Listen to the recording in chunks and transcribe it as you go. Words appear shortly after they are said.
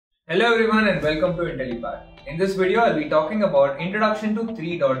Hello everyone and welcome to Intellipaat. In this video, I'll be talking about Introduction to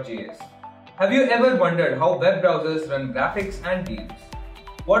three.js. Have you ever wondered how web browsers run graphics and themes?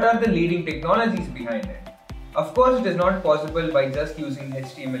 What are the leading technologies behind it? Of course, it is not possible by just using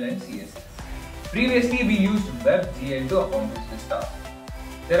HTML and CSS. Previously, we used WebGL to accomplish this task.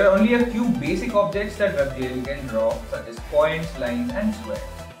 There are only a few basic objects that WebGL can draw, such as points, lines, and squares.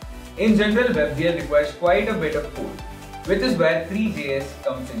 In general, WebGL requires quite a bit of code, which is where three.js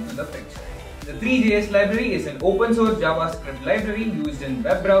comes into the picture. The three.js library is an open source JavaScript library used in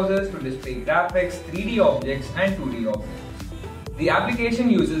web browsers to display graphics, 3D objects and 2D objects. The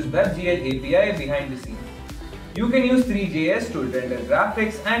application uses WebGL API behind the scenes. You can use three.js to render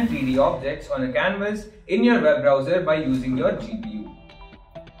graphics and 3D objects on a canvas in your web browser by using your GPU.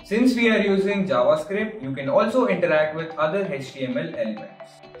 Since we are using JavaScript, you can also interact with other HTML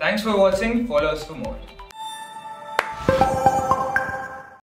elements. Thanks for watching. Follow us for more.